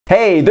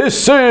Hey,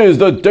 this is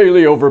the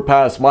Daily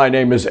Overpass. My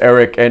name is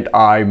Eric and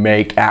I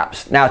make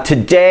apps. Now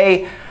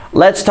today,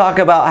 let's talk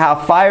about how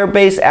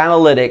Firebase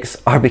analytics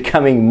are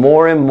becoming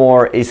more and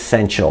more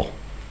essential.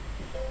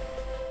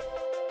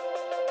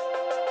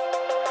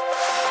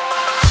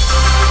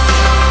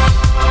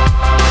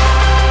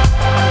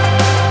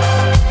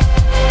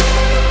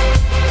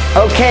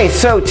 Okay,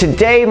 so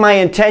today my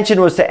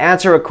intention was to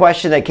answer a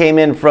question that came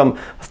in from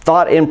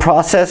Thought in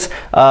Process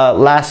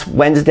last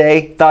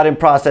Wednesday. Thought in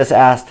Process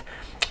asked,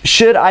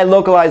 should I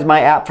localize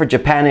my app for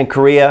Japan and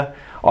Korea?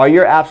 Are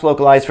your apps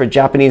localized for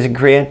Japanese and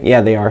Korean?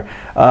 Yeah, they are.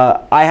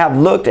 I have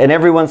looked and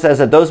everyone says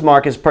that those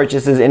markets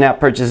purchases in-app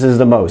purchases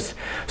the most.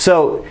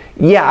 So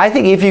yeah, I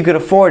think if you could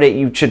afford it,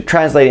 you should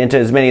translate it into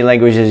as many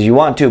languages as you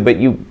want to, but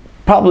you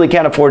probably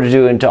can't afford to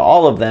do it into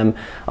all of them,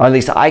 or at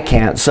least I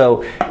can't.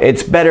 So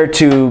it's better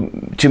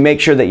to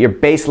make sure that your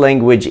base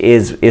language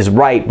is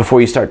right before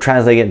you start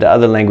translating it into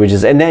other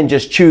languages, and then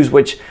just choose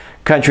which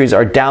countries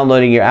are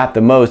downloading your app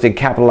the most and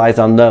capitalize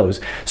on those.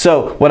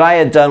 So what I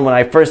had done when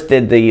I first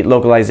did the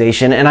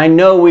localization, and I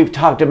know we've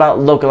talked about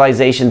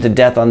localization to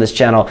death on this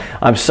channel,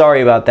 I'm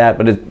sorry about that,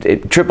 but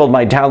it tripled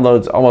my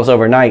downloads almost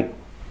overnight.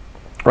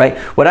 Right?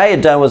 What I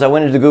had done was I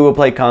went into the Google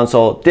Play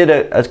console, did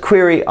a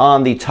query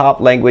on the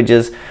top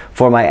languages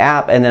for my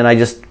app, and then I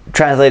just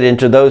translated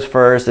into those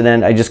first, and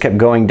then I just kept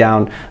going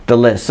down the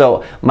list.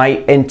 So my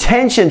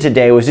intention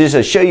today was just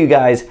to show you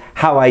guys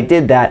how I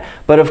did that,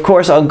 but of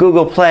course on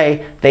Google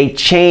Play they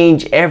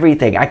change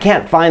everything. I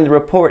can't find the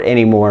report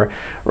anymore,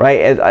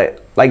 right?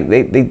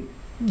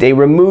 They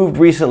removed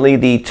recently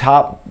the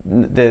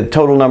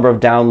total number of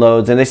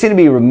downloads, and they seem to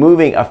be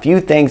removing a few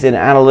things in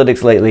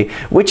analytics lately,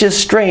 which is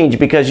strange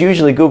because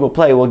usually Google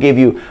Play will give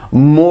you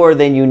more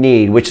than you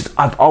need, which is,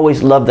 I've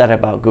always loved that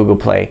about Google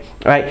Play,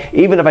 right?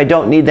 Even if I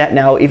don't need that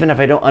now, even if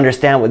I don't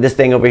understand what this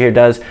thing over here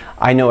does,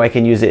 I know I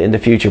can use it in the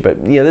future. But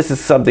you know, this is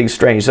something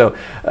strange. So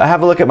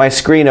have a look at my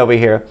screen over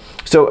here.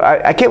 So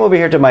I came over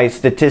here to my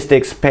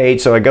statistics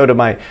page. So I go to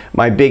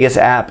my biggest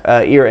app,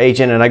 Ear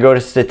Agent, and I go to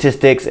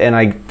statistics, and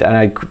I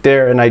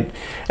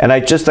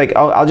just like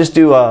I'll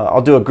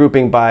do a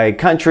grouping by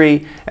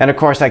country, and of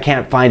course I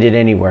can't find it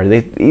anywhere.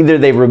 Either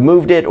they've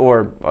removed it,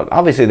 or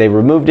obviously they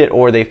removed it,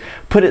 or they've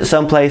put it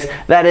someplace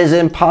that is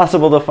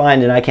impossible to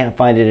find, and I can't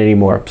find it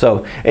anymore.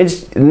 So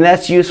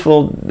that's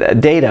useful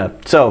data.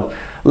 So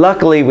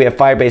luckily we have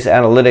Firebase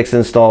Analytics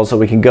installed, so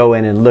we can go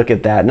in and look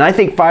at that. And I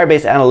think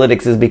Firebase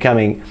Analytics is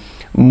becoming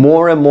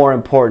more and more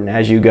important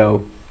as you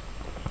go.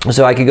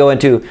 So I could go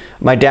into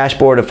my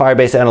dashboard of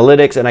Firebase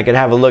Analytics, and I could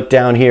have a look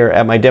down here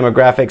at my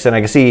demographics, and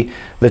I can see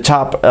the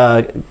top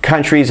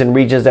countries and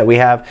regions that we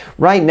have.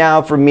 Right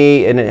now for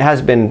me, and it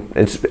has been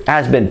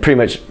pretty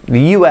much, the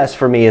US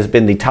for me has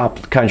been the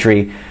top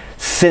country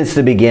since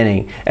the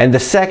beginning. And the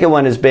second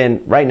one has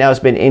been, right now it's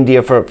been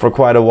India for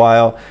quite a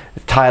while.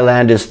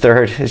 Thailand is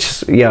third. It's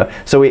just, yeah.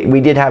 So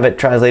we did have it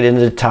translated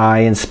into Thai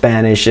and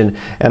Spanish and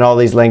all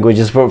these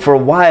languages. For a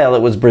while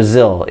it was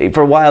Brazil.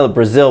 For a while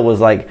Brazil was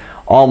like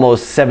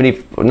almost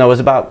 70, no, it was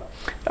about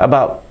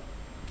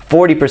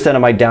 40%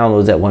 of my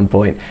downloads at one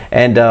point.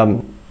 And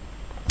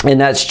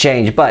that's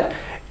changed. But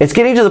it's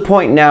getting to the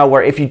point now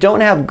where if you don't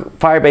have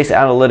Firebase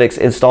Analytics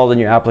installed in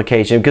your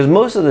application, because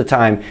most of the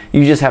time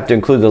you just have to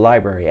include the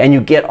library and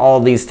you get all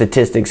these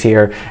statistics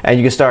here, and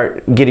you can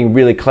start getting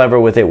really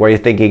clever with it where you're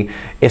thinking,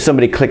 if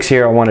somebody clicks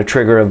here, I want to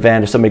trigger an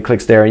event, if somebody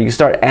clicks there, and you can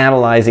start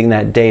analyzing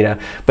that data.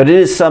 But it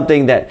is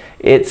something that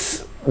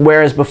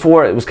whereas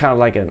before it was kind of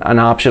like an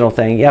optional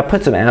thing. Yeah,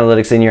 put some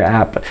analytics in your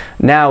app.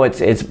 Now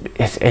it's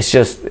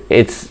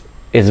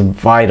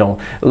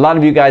vital. A lot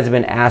of you guys have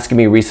been asking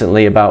me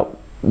recently about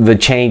the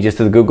changes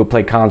to the Google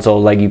Play console,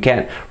 like you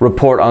can't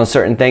report on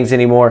certain things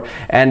anymore,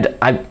 and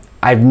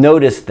I've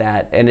noticed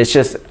that, and it's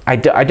just I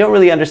don't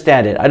really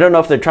understand it. I don't know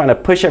if they're trying to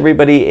push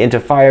everybody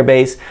into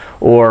Firebase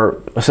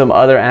or some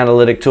other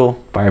analytic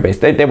tool. Firebase,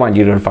 they want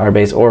you to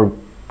Firebase or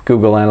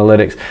Google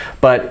Analytics,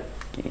 but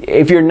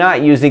if you're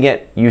not using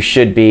it, you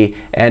should be.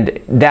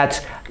 And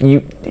that's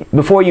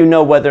before you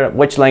know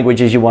which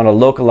languages you want to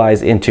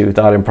localize into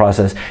Thought in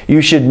Process, you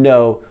should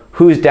know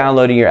who's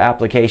downloading your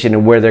application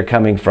and where they're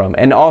coming from.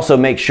 And also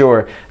make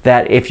sure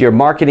that if your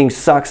marketing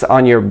sucks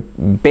on your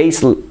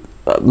base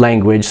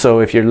language, so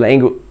if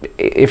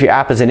your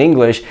app is in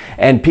English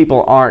and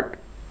people aren't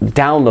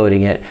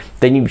downloading it,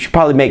 then you should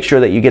probably make sure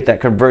that you get that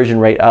conversion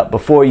rate up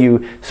before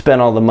you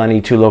spend all the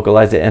money to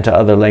localize it into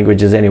other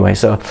languages anyway.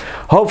 So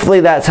hopefully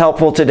that's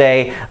helpful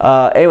today.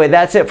 Anyway,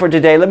 that's it for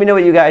today. Let me know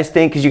what you guys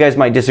think, because you guys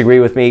might disagree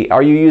with me.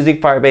 Are you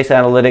using Firebase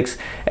Analytics,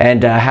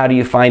 and how do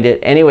you find it?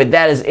 Anyway,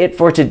 that is it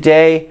for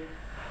today.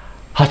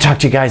 I'll talk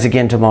to you guys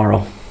again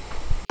tomorrow.